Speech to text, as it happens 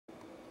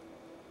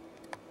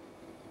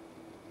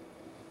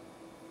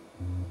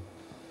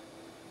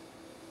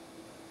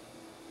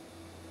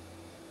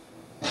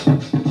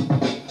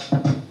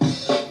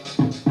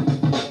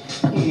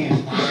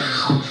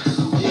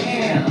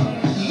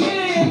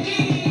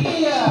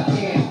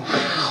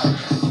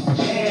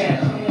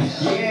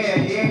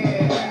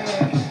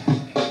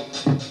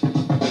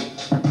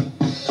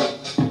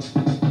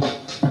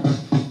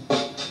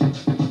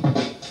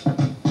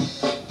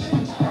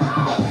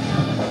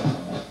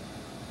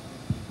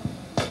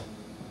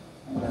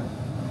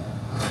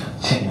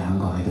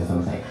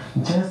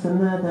Just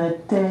another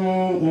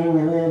day in your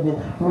living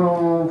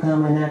room,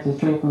 coming at you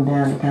straight from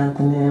down the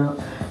continental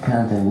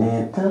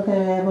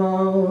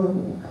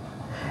cable.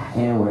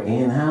 And we're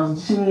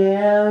in-house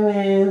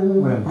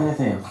jamming.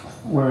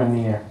 We're in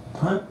the air.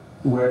 Huh?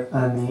 We're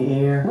on the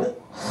air.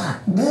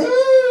 Damn!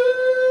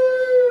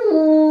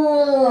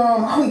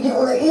 How we get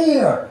on the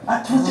air? I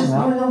was just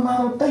doing my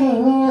own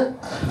thing, man.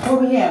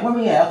 Where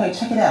we at? Okay,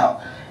 check it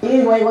out.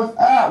 Anyway, what's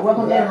up?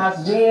 Welcome to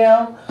In-House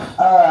Jam.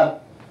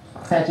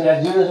 Actually,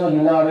 as usual,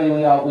 you know already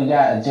we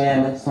got a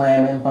jamming,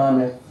 slamming,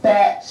 bumming,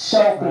 fat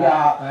show for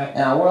y'all.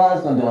 And I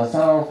was gonna do a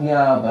song for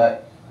y'all,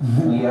 but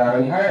you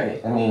already heard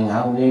it. I mean,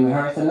 I don't even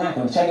rehearse or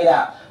nothing. But check it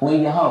out. We're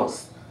your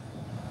hosts.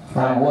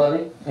 I'm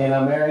Willie. And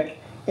I'm Eric.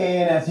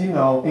 And as you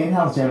know,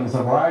 In-House Jam is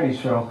a variety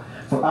show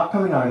for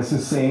upcoming artists who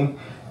sing,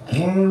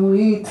 "Can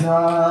we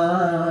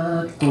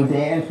talk?" Who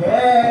dance,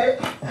 hey,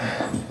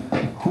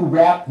 who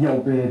rap, yo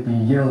baby,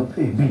 yo,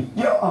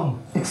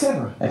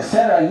 etc.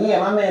 Etc.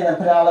 Yeah, my man done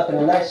put it all up in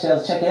the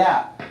nutshells. Check it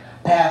out.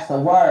 Pass the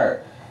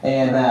word.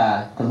 And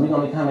because we're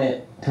going to be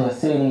coming to a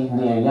city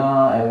near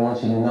y'all, and we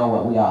want you to know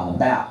what we all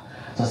about.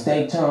 So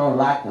stay tuned,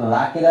 lock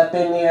it up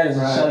in there. It's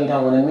a show you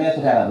don't want to miss.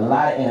 We got a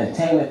lot of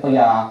entertainment for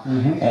y'all,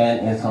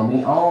 and it's going to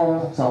be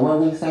on. So what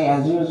we say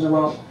as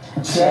usual,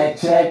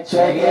 check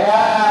it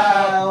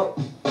out.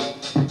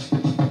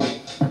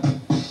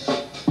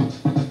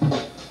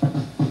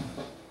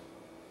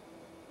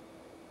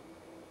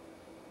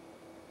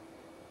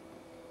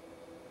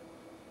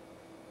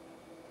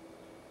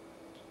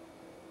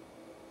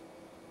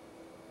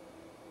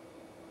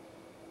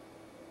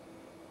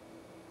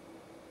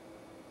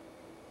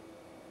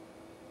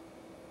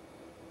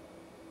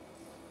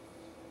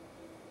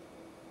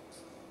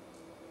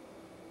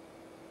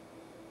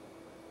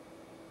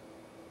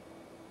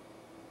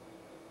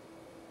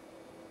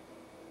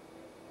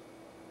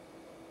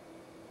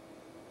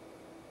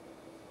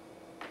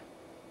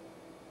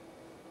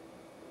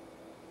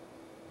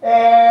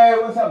 Hey,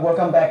 what's up?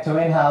 Welcome back to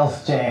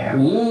In-House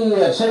Jam.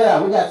 Yeah, check it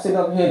out. We got sitting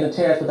over here in the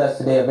terrace with us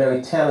today a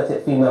very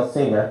talented female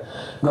singer.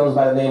 Goes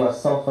by the name of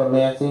Sofa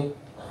Mancy.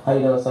 How you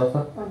doing,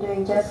 Sofa? I'm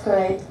doing just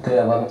great.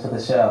 Good. Welcome to the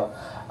show.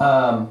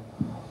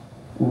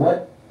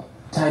 What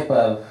type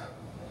of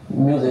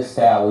music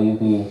style will you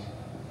be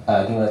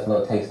giving us a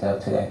little taste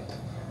of today?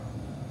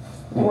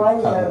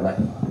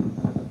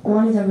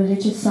 One is a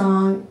religious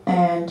song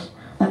and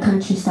a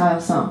country style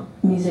song,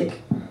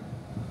 music.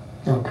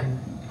 Okay.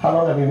 How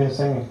long have you been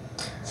singing?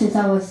 Since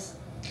I was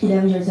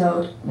 11 years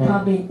old,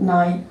 probably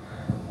 9.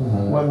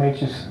 What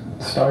made you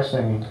start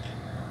singing?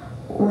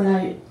 When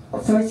I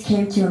first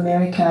came to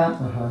America,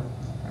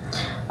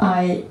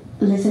 I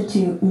listened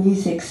to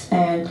music,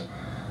 and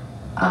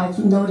I've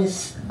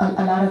noticed a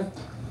lot of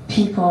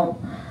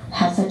people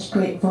have such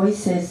great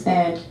voices,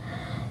 and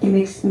it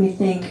makes me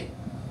think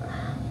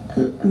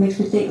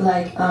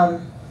like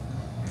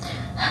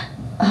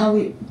how it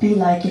would be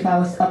like if I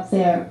was up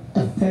there,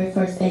 the very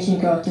first Asian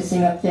girl to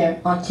sing up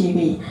there on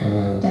TV.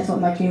 That's what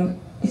my dream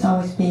is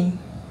always been.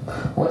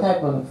 What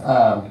type of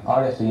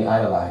artists do you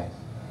idolize?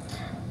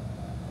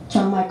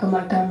 John Michael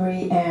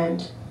Montgomery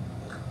and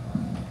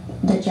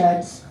the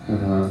Judds.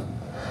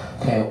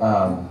 Okay,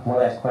 one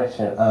last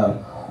question.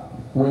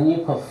 When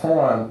you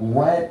perform,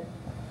 what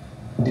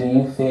do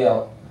you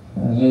feel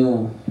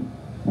you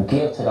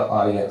give to the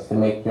audience to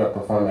make your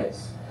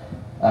performance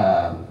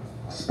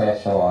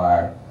special,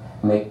 or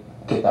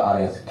get the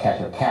audience,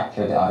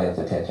 capture the audience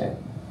attention?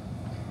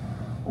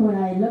 When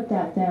I looked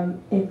at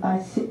them, if I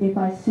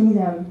see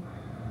them,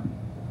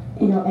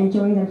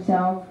 enjoying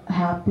themselves,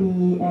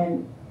 happy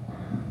and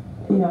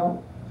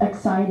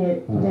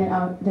excited, then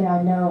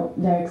I know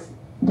they're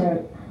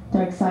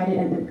excited,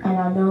 and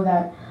I know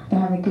that they're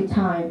having a good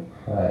time.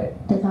 Right.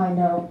 That's how I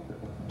know.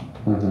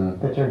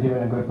 That you're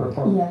giving a good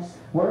performance. Yes.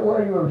 Where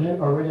are you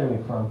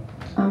originally from?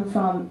 I'm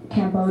from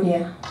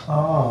Cambodia.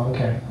 Oh,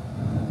 okay.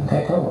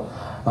 Okay, cool.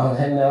 On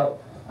that note,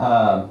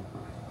 I'm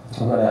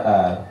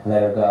gonna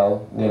let her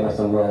go, give her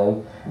some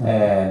room,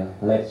 and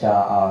let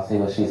y'all all see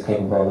what she's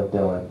capable of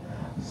doing.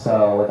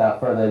 So without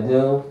further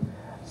ado,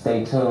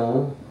 stay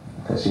tuned,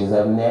 because she's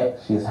up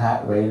next. She's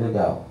hot, ready to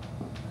go.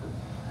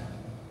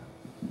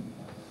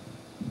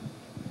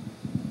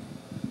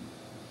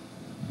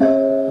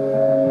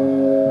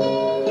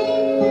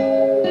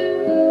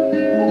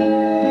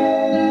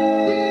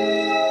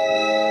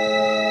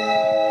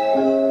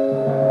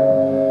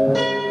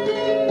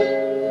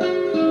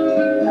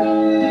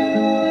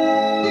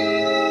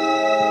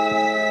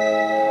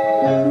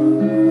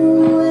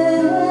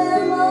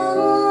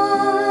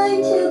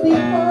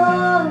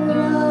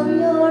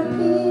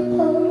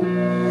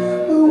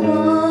 The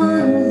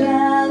ones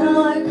that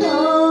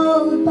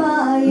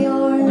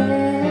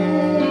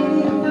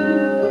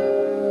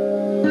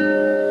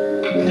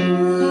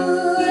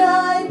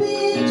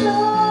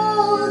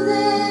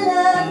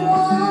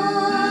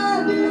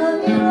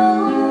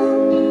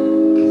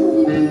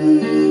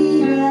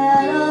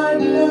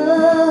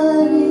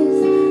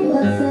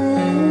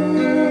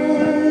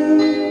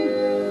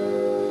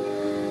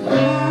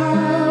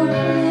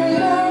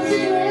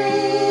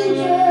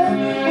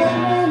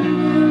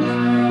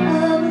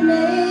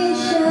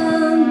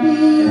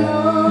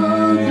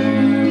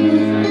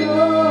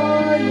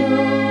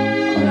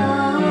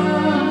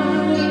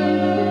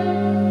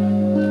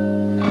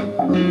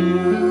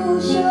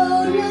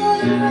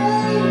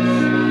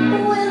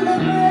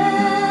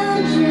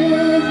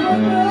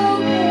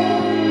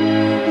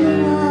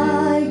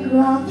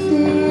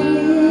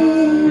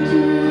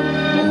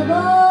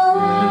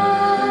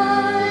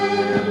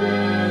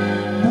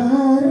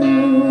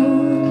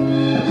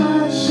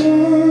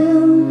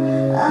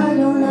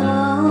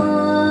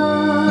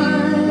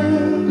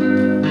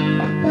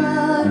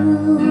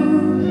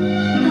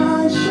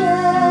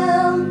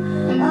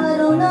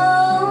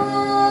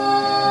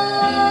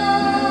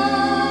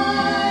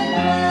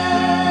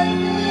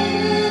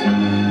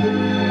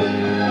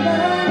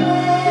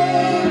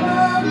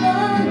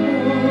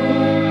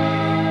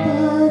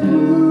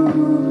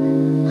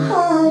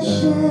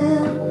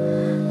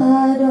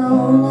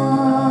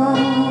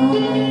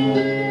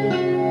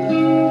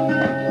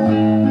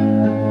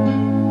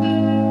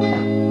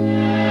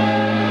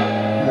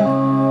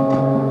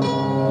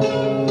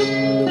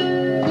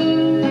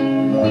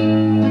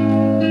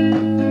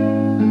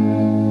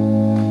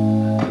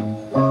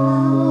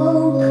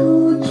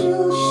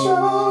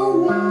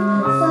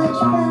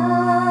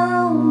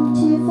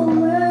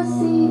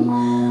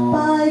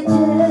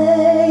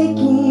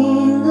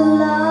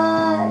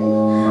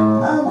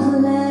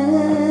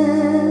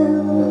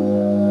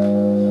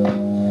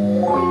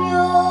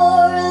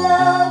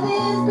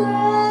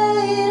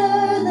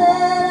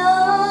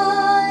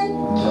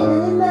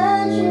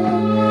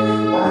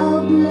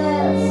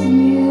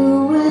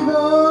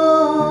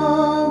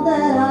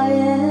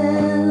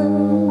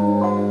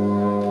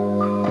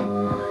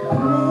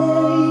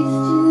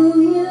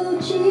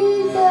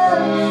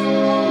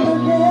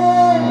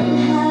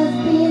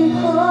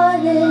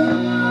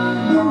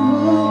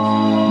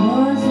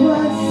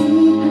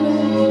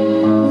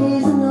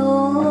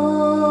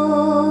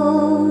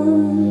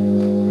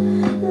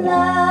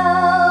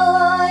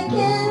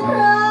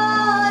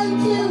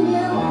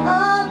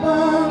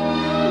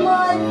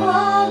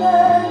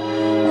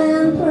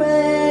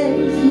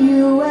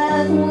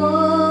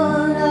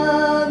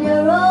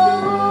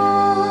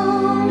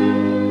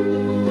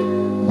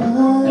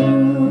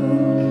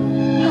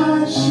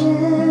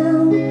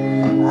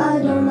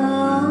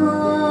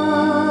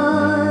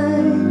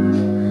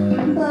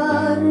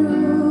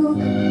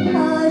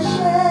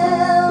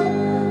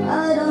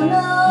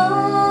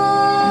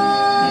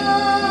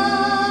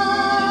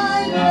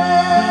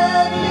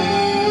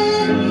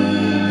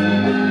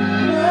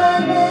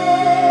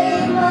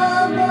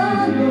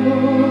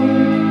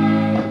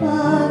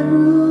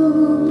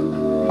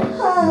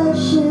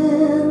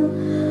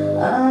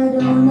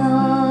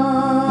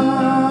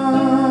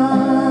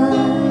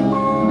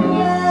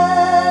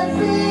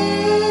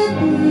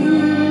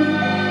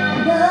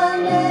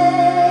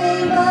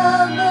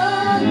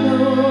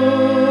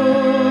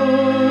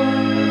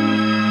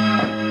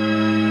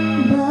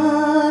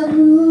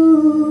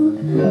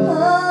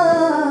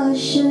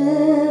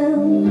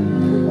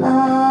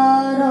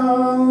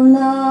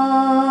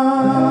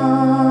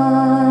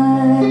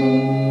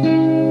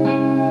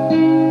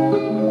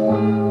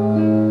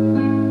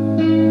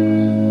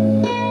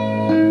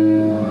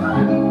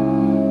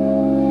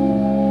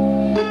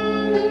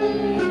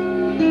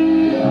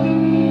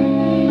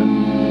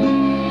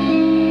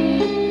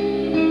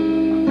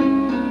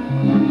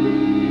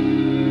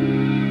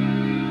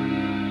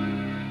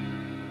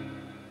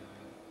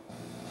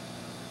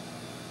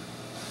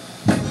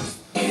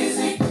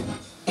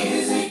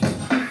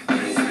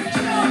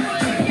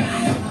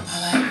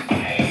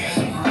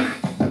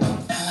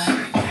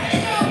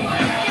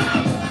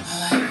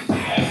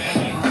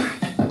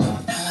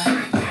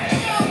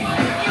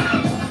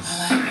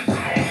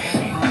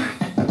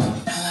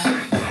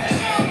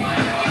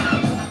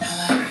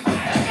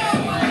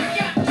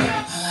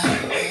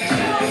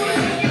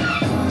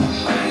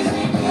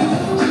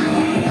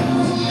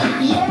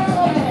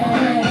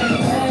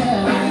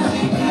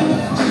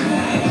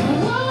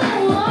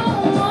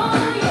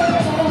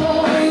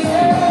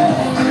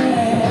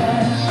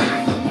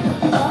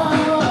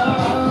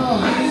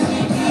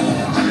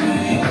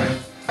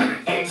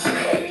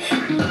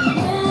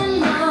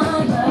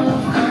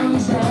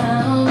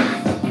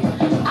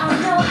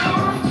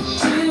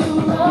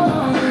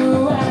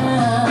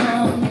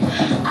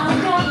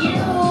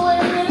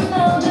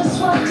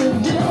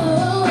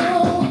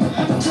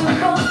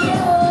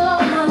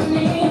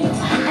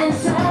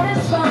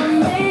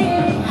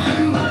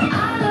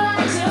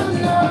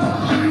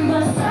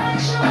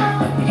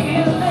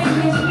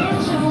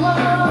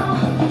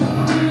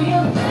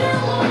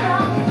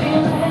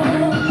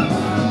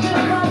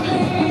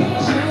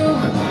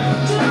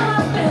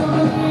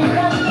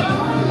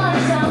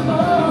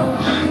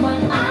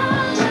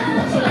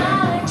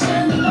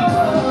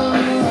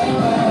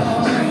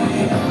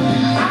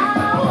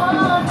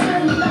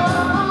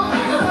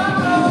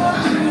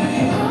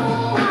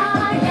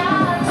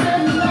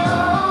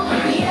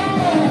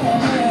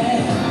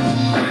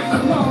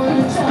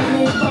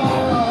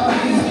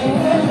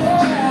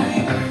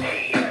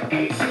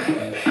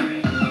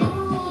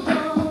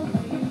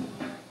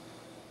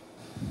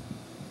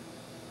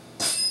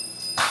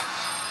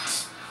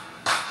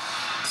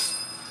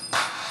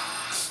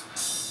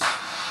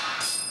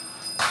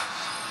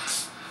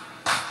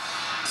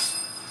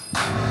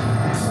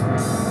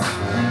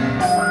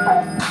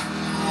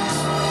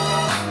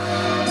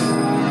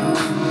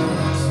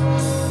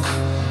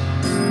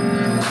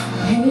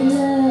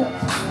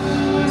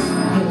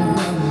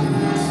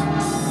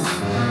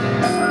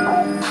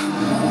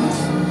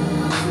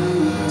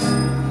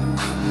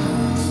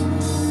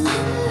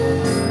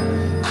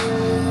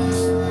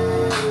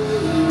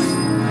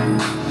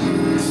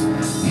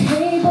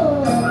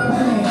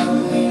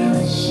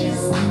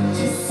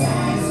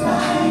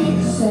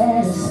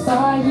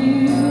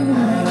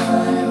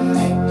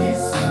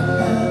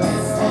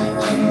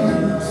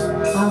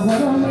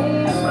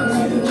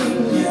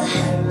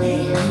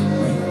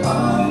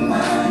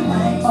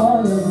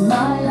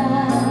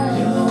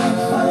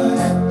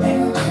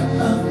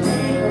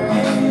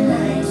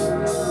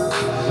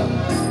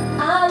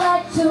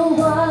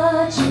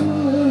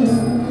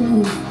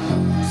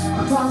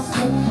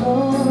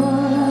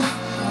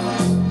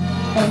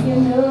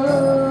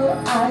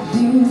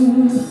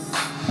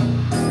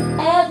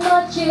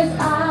as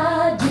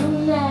I do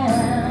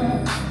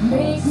now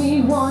makes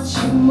me want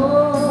you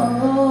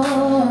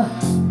more.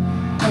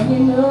 And you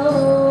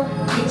know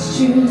it's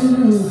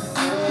true.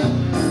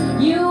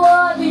 You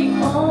are the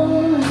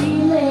only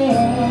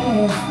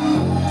man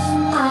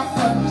I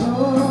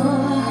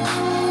adore.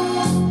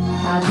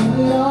 I do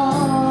it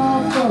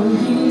all for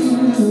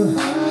you,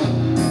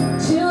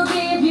 to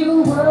give you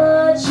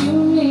what you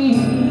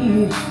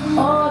need,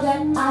 all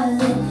that I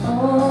live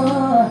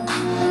for.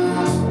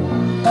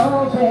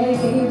 Oh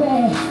baby,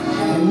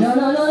 no,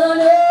 no, no, no,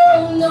 no,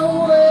 no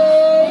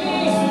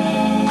way.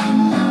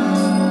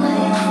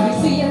 You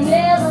see, you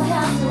never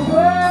have to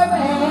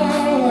worry,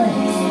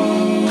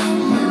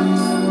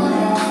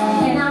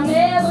 and I'll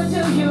never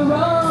do you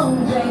wrong,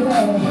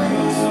 baby.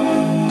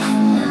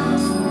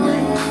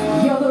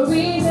 You're the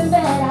reason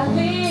that I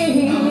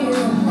live,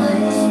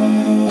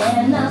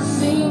 and I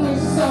sing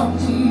this song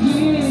to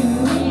you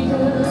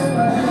because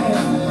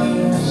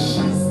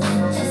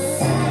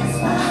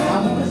I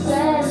want to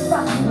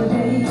satisfy you,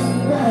 baby.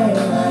 Well,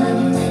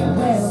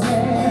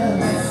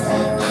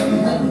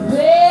 the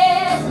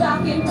best I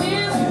can do,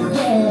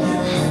 yeah.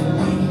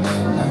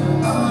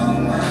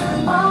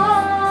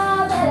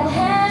 All that I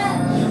have,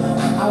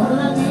 I want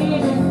to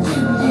give it to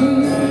you.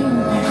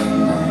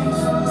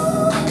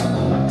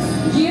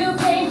 You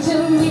came to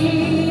me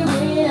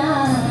when I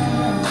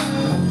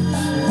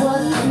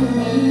was in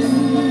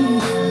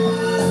need.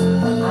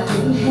 I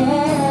didn't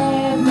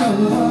have no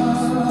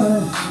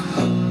one,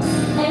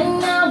 and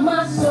now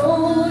my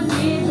sole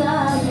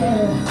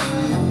desire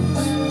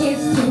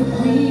is to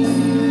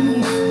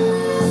breathe.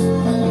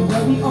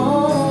 You're the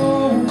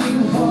only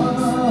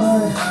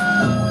one,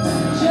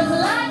 just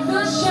like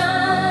the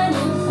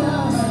shining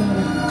sun.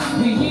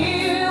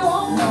 You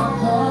on my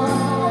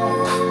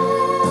heart,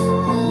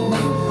 you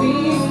make me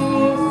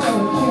feel so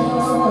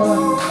pure.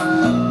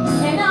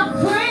 And I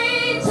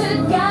pray to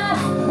God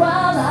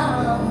while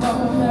I'm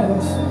on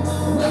earth,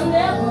 we'll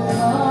never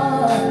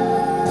part.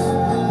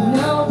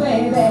 No,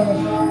 baby,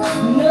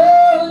 no,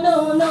 no,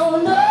 no,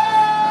 no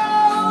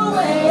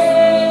way.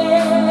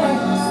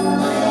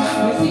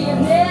 You see, you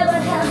never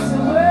have to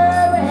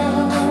worry,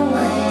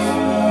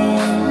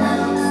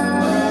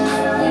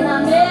 and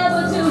I'll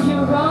never do you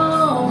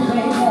wrong,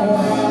 baby.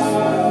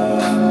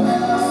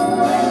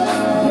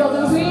 You're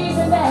the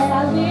reason that I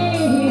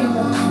live,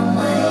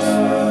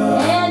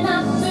 and I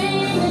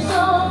sing this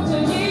song to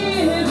you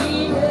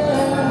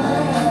because,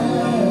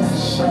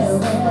 well,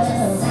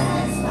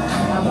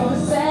 I want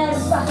to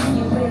satisfy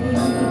you, baby.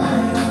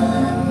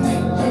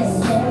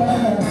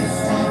 Yeah,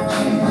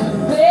 the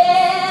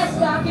best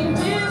I can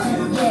do,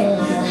 yeah.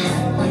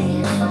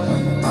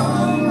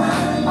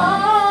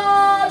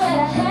 All that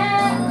I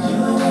have,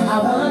 I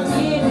want to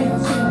give it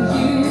to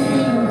you.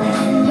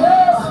 Oh,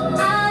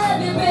 I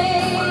love you,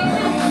 baby.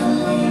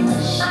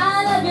 I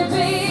love you,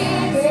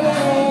 baby.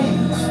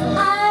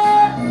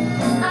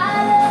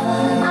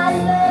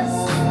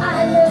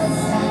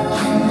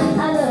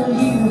 I love you,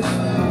 big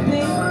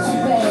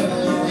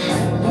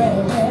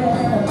baby. Well,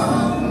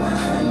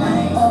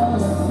 all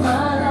of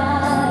my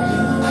life.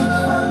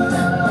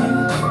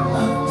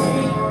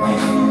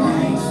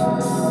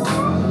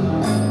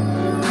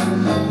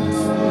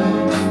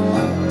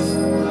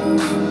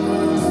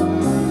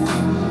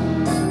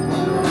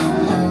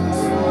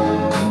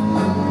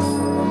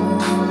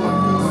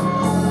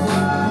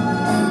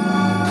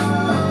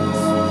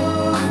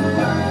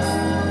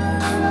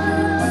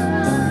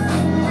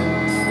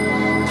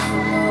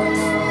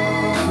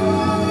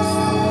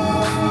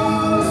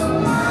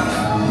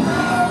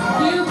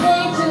 You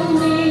came to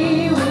me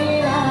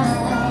when I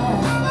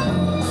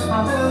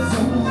was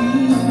in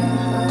need.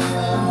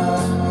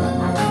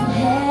 I didn't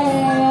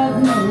have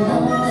no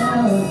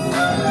one,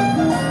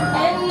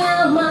 and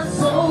now my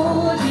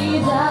sole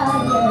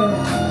desire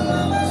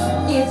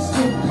is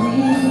to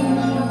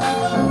please.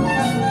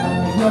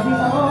 You're the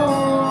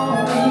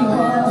only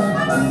one,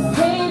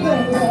 hey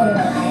baby.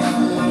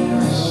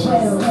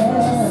 Well,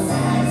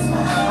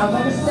 I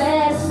want to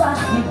satisfy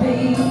you,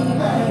 baby.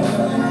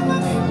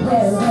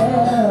 Well,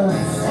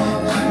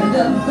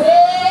 the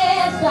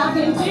best I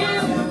can do,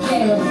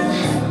 yeah.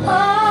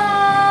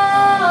 All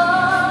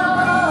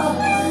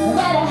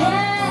that I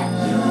have,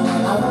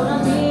 I wanna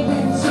give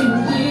it to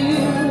you.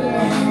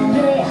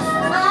 Yeah,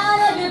 I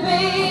love you,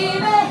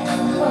 baby.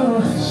 Oh,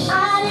 I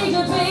need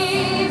you,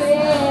 baby.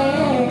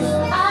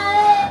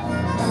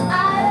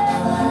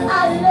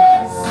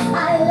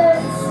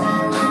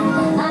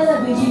 I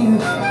love you, baby.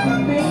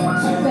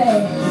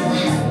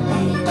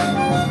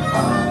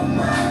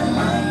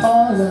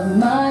 All of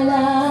my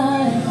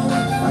life,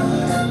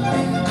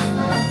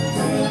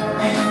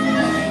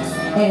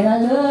 and I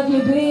love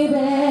you, baby,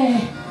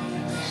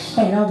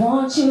 and I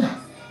want you,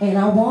 and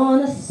I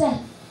wanna set.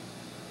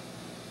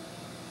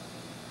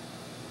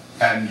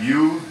 And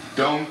you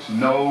don't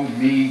know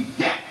me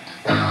yet.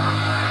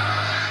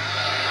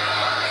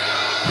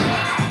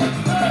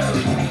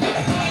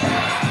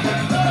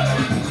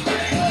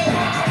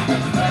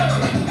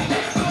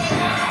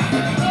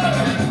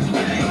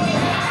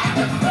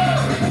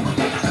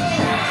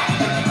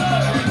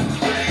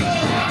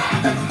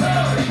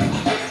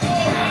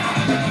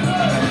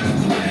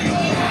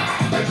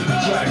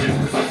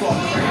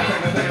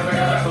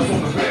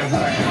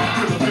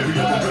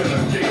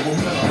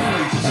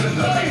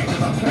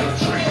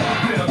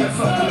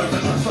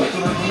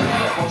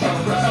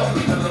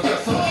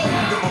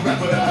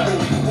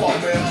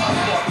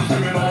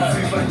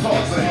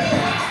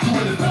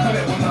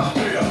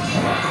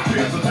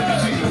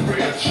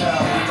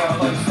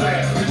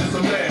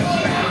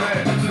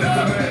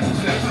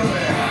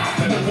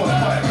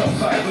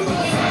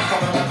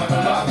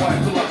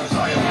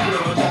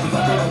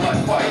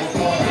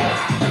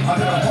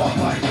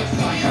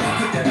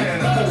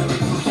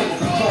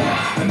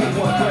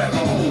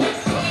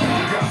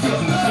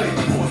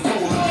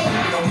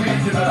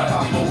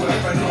 Enough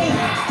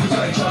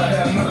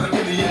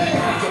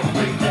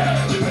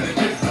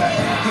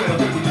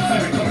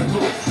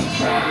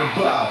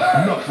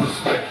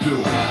respect,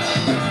 dude.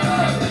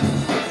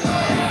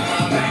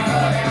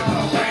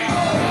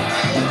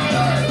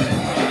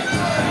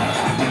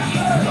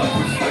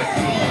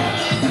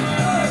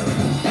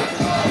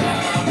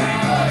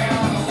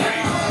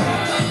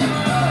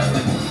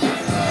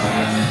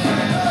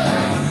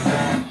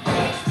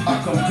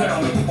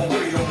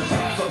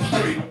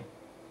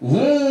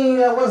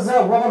 Yeah, what's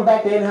up? Welcome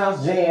back to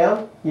In-House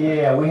Jam.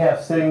 Yeah, we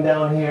have sitting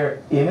down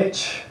here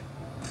Image,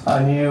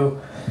 a new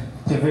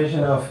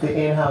division of the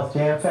In-House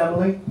Jam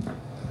family.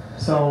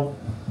 So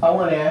I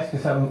want to ask you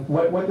something.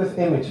 What does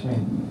Image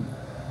mean?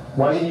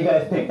 Why did you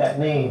guys pick that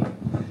name?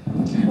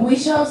 We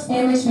chose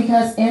image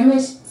because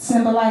image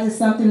symbolizes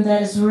something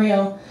that is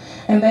real.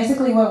 And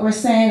basically what we're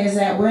saying is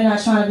that we're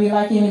not trying to be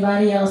like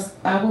anybody else.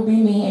 I will be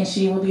me and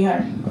she will be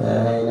her.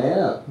 Hey,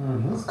 now.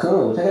 It's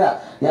cool. Check it out.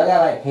 Y'all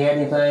got like hair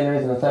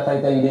designers and stuff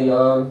like that. You do your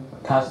own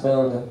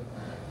costumes and,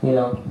 you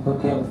know,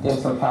 give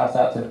some props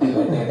out to the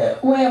people like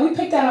that. Well, we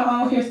picked out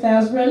our own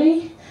hairstyles,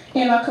 really.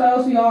 And our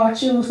clothes, we all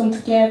choose them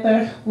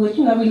together, which,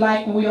 you know, we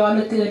like and we all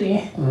look good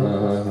in.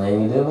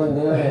 And you do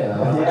it.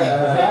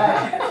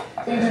 Yeah.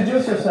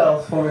 Introduce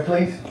yourselves for me,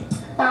 please.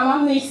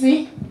 I'm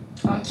Niecy.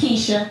 I'm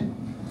Keisha.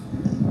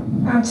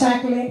 I'm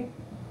Chocolate.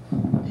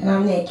 And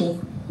I'm Nikki.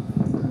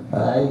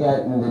 You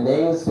got the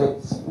names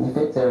fits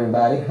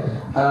everybody.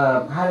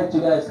 How did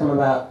you guys come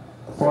about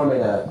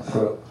forming a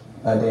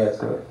dance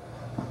group?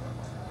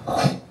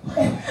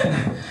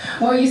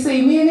 Well, you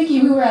see, me and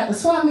Nikki, we were at the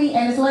swap meet,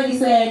 and this lady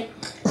said,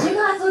 "You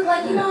guys look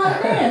like you know how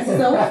to dance."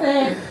 So we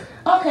said,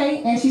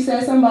 "Okay," and she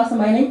said something about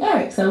somebody named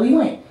Eric, so we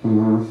went.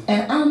 And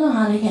I don't know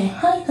how they came.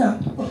 How you come?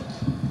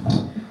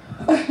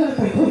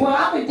 Well,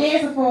 I've been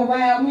dancing for a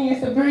while. Me and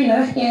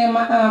Sabrina and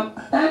my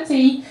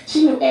auntie,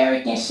 she knew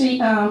Eric, and she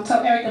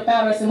told Eric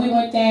about us, and we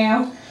went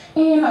down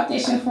and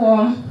auditioned for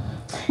him,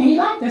 and he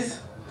liked us.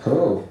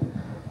 Cool.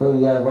 Well,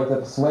 you guys worked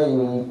up the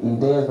swing, and you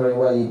dance very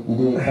well. You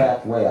do your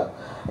craft well,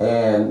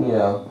 and you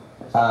know,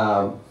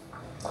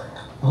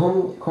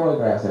 who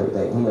choreographs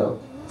everything? You know,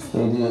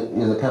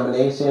 is a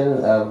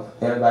combination of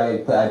everybody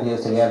put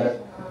ideas together,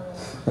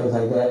 things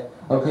like that.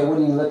 Okay, what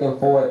are you looking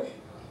forward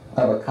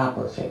of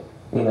accomplishing?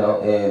 You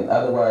know, in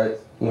other words,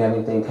 you have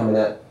anything coming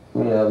up?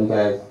 You know, you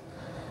guys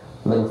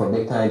looking for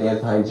big time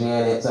dance behind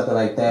Janet, something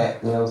like that.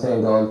 You know what I'm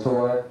saying? Go on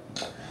tour.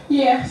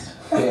 Yes.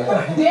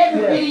 Yeah. There's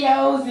the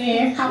videos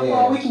and how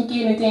far we can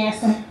get in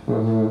dancing.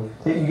 You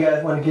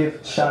guys want to give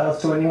shout outs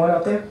to anyone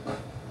out there?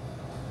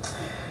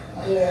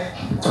 Yeah.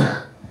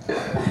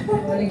 I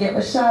want to give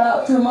a shout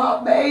out to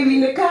my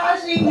baby,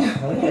 Nakashi.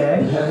 Okay.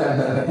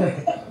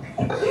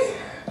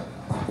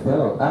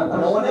 No, I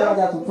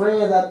got some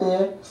friends out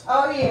there.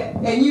 Oh, yeah.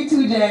 And you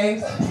too,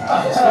 James.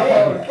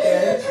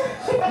 Okay.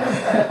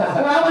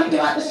 Well, I want to give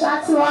out the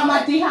shout to all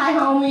my D-High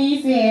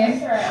homies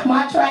and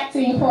my track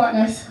team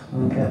partners.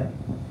 Okay.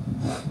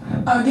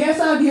 I guess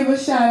I'll give a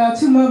shout out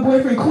to my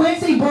boyfriend,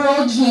 Quincy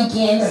Burl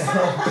Jenkins.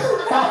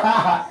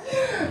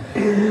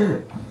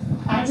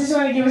 I just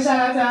want to give a shout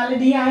out to all the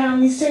D.I.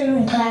 homies too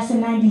in class of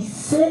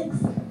 96.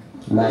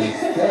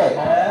 96.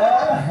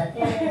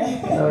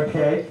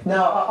 Okay.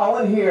 Now, I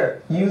want to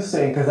hear you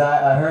sing, because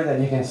I heard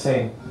that you can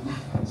sing.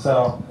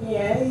 So,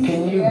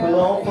 can you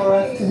blow for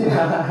us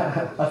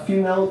a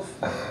few notes?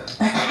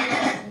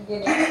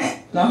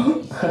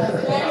 No?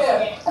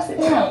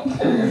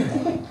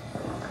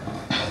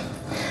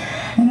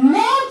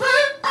 Never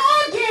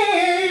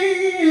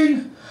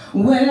again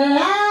will I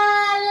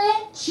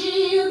let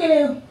you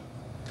go.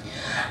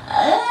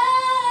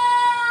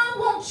 I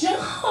want you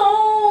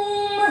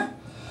home.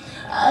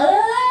 I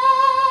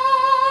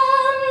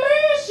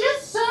miss you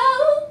so.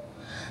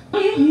 I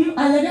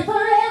love you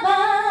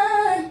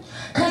forever.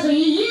 'Cause of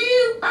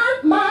you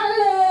are my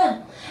love.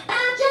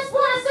 I just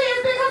want to say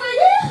it's because of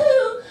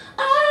you.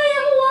 I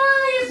am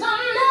wise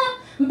enough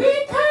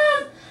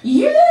because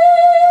you.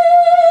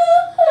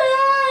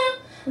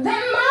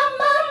 Then my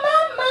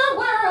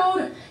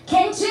world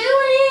came to an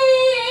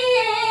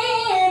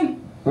end.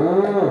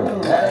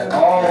 That's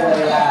all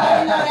they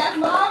got. That's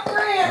my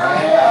friend.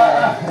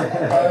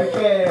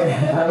 Okay.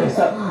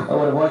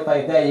 With a voice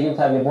like that, you can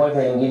type your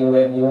boyfriend and give him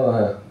whatever you want,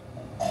 huh?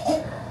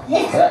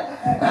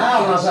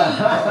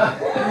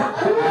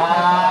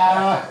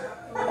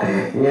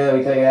 Yeah, we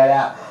figured that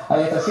out.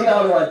 Okay, so she the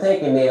only one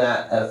taking then,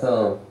 I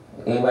assume.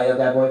 Anybody else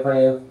got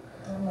boyfriends?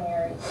 I'm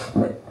married.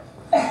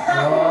 Oh.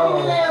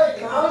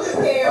 I'm just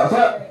scared.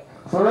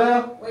 For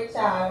real? With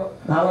child.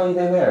 How long you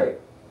been married?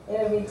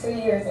 It'll be 2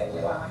 years in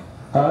July.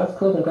 Oh, that's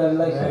cool.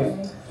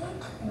 Congratulations.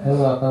 You're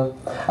welcome.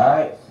 All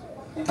right.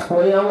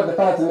 Well, you know, I want the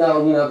folks to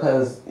know, you know,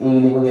 because you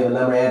need to give a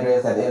number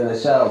address at the end of the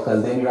show,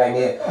 because they be right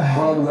there.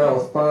 Home girl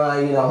was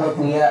fun, you know, hook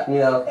me up, you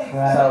know.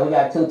 Right. So we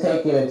got 2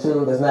 taken and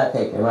 2 that's not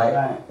taken, right?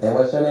 Right. And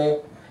what's your name?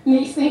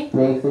 Niecy.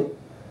 Macy.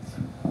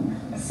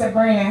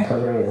 Sabrina.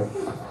 Sabrina.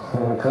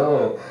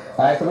 Cool.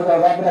 All right, so we're going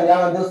to wrap it up.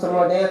 Y'all going to do some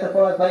more dancing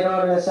for us later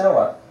on in the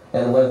show?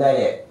 And was that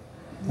it?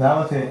 That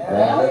was it.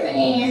 That was the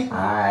end.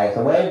 Alright,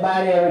 so wave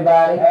bye to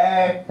everybody.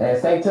 Hey. And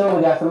stay tuned,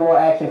 we got some more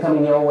action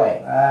coming your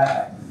way.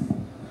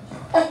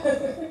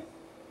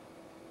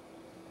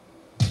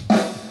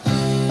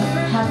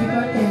 Happy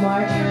birthday,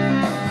 Mark.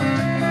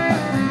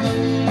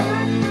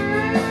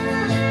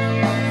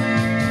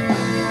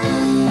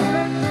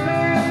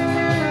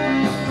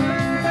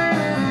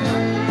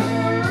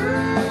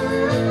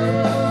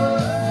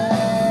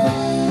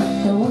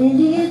 The wind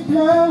is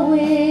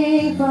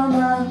blowing from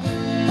a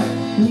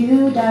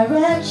new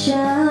direction.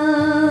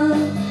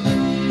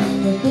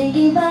 You're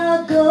thinking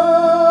about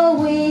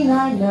going,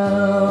 I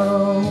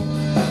know.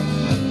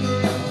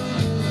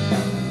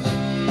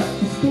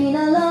 It's been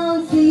a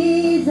long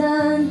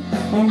season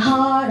and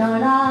hard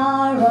on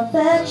our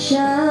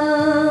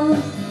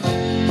affections,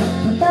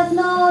 but there's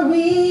no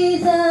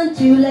reason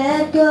to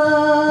let go.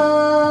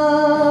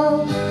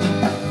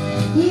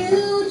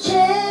 You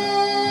change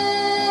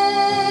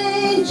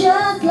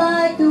just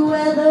like the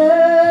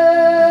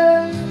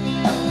weather,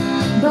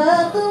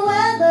 but the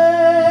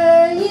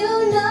weather,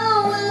 you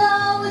know, will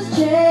always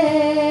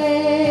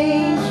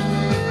change.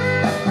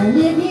 And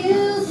if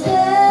you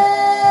stay,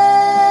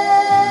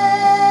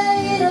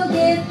 it'll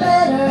get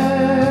better.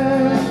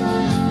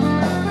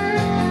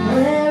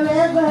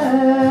 Wherever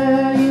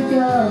you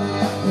go,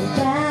 it's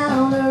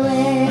bound to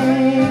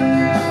rain.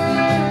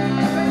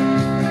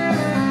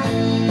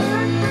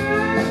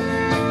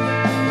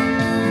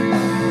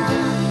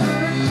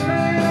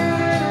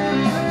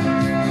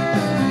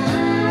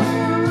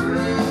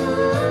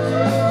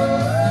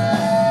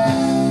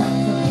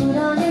 So put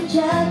on your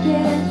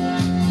jacket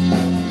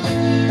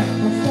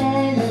and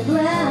stand your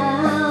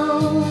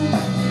ground.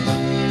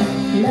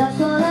 Love's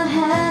gonna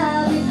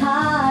have its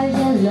highs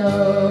and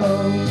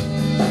lows.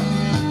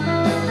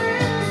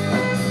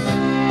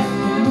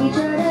 If we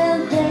turn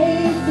and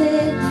face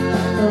it,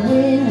 the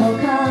wind will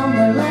come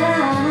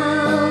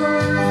around.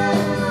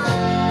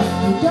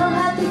 You don't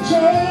have to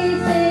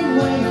chase it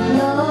when it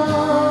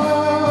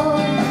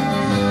blows.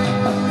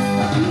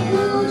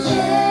 You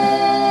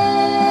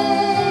change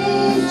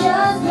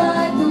just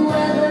like the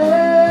weather,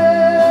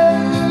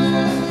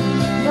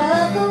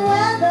 but the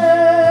weather,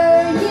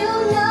 you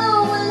know,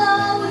 will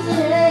always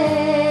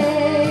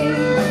change.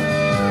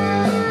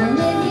 And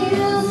if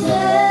you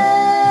stay,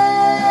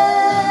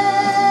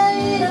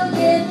 it'll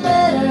get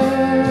better.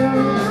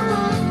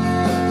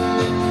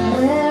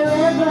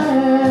 Wherever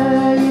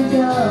you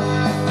go,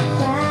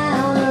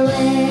 bound to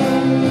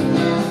rain.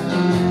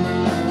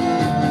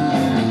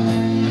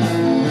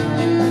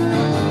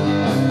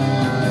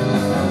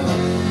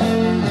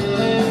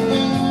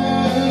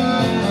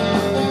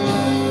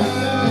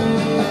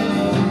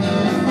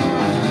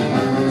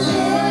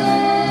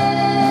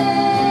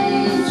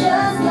 Change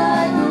just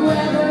like the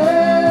weather,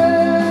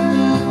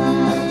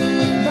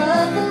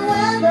 but the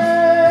weather,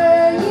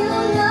 you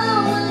know,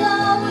 will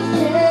always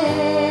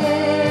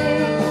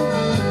change.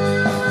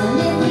 And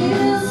if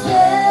you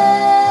stay,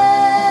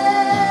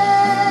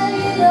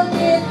 it'll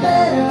get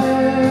better.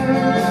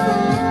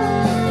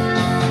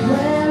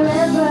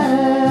 Wherever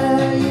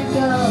you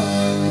go,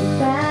 it's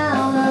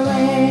bound to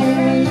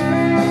rain.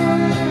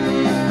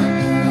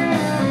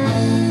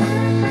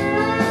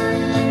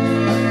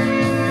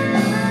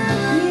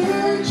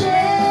 You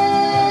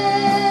change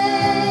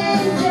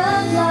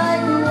just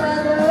like the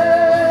weather.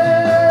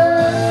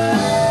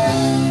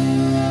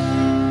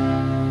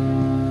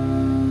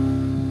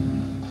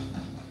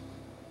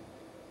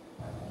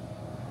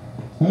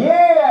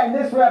 Yeah, and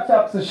this wraps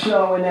up the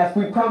show, and as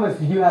we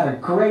promised, you had a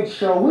great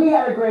show. We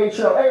had a great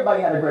show.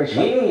 Everybody had a great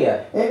show.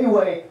 Yeah.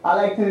 Anyway, I'd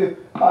like to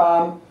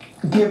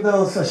give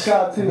those a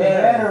shout to the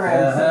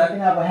veterans, so we can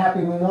have a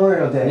happy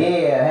Memorial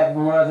Day. Yeah, happy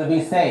Memorial Day,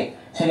 be safe.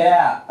 Check it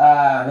out.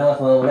 I know it's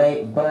a little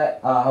late, but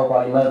I hope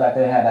all you mothers out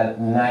there had a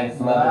nice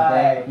Mother's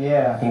Day. Right,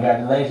 yeah.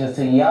 Congratulations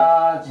to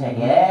y'all. Check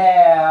it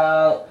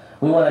out.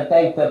 We want to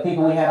thank the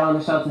people we had on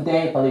the show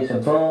today. Felicia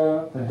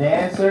Boone, The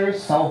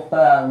dancers.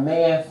 Sofa,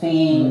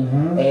 Nancy,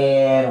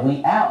 and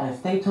we out. And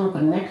stay tuned for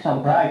the next show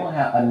because Right. we're going to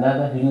have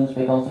another huge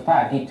big old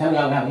surprise. Keep telling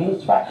y'all we're going to have a huge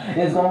surprise.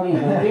 It's going to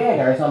be even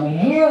bigger. It's going to be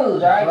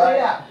huge. All right, check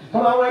it out.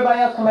 Come on, everybody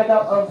else, come back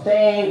up on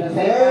stage and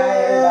say hi,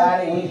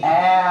 everybody. We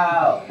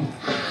out.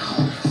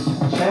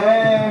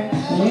 Hey.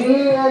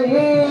 Yeah,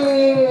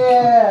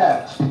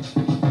 yeah.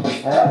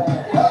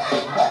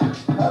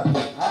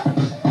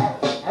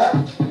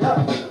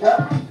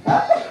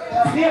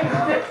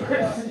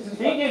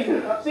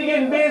 She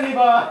getting busy,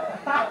 boy.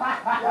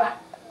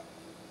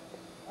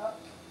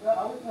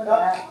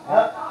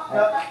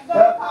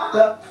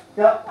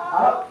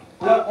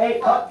 Hey,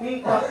 up,